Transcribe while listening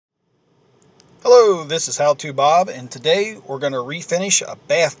Hello, this is How To Bob, and today we're going to refinish a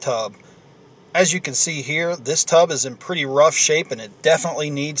bathtub. As you can see here, this tub is in pretty rough shape and it definitely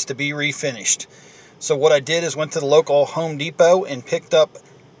needs to be refinished. So what I did is went to the local Home Depot and picked up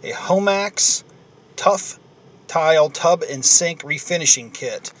a Homax Tough Tile Tub and Sink Refinishing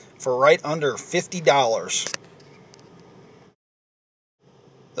Kit for right under $50.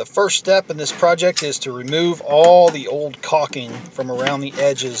 The first step in this project is to remove all the old caulking from around the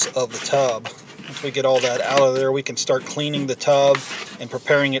edges of the tub. Once we get all that out of there, we can start cleaning the tub and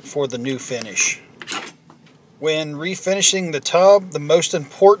preparing it for the new finish. When refinishing the tub, the most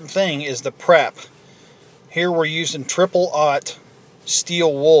important thing is the prep. Here we're using triple-aught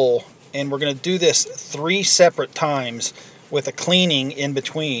steel wool, and we're going to do this 3 separate times with a cleaning in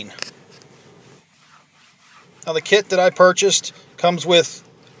between. Now the kit that I purchased comes with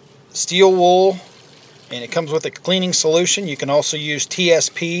steel wool, and it comes with a cleaning solution. You can also use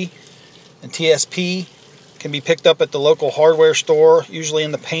TSP, and TSP can be picked up at the local hardware store, usually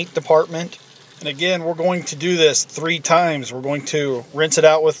in the paint department. And again, we're going to do this 3 times. We're going to rinse it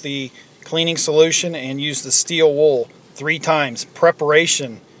out with the cleaning solution and use the steel wool 3 times.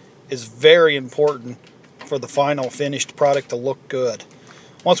 Preparation is very important for the final finished product to look good.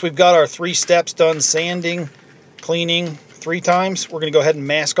 Once we've got our 3 steps done, sanding, cleaning 3 times, we're going to go ahead and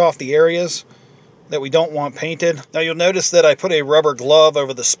mask off the areas that we don't want painted. Now you'll notice that I put a rubber glove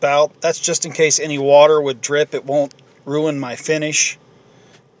over the spout. That's just in case any water would drip. It won't ruin my finish.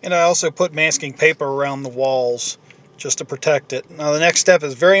 And I also put masking paper around the walls just to protect it. Now the next step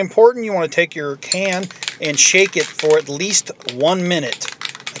is very important. You want to take your can and shake it for at least 1 minute.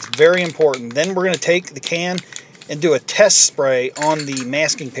 That's very important. Then we're going to take the can and do a test spray on the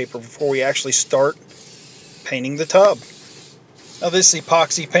masking paper before we actually start painting the tub. Now this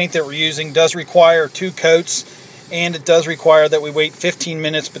epoxy paint that we're using does require 2 coats, and it does require that we wait 15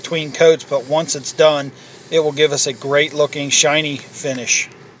 minutes between coats, but once it's done, it will give us a great looking shiny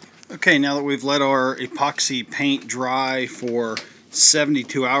finish. Okay, now that we've let our epoxy paint dry for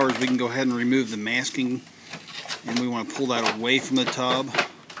 72 hours, we can go ahead and remove the masking, and we want to pull that away from the tub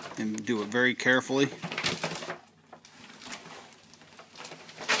and do it very carefully.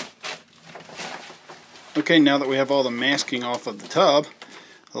 Okay, now that we have all the masking off of the tub,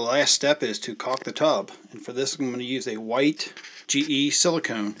 the last step is to caulk the tub. And for this I'm going to use a white GE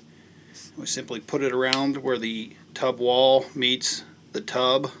silicone. We simply put it around where the tub wall meets the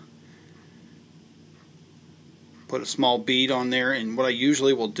tub. Put a small bead on there, and what I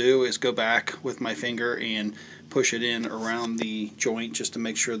usually will do is go back with my finger and push it in around the joint just to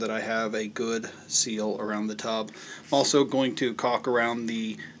make sure that I have a good seal around the tub. I'm also going to caulk around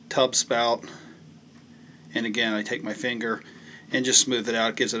the tub spout. And again, I take my finger and just smooth it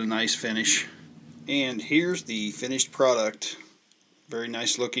out. It gives it a nice finish. And here's the finished product. Very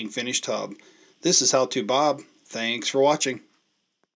nice looking finished tub. This is How To Bob. Thanks for watching.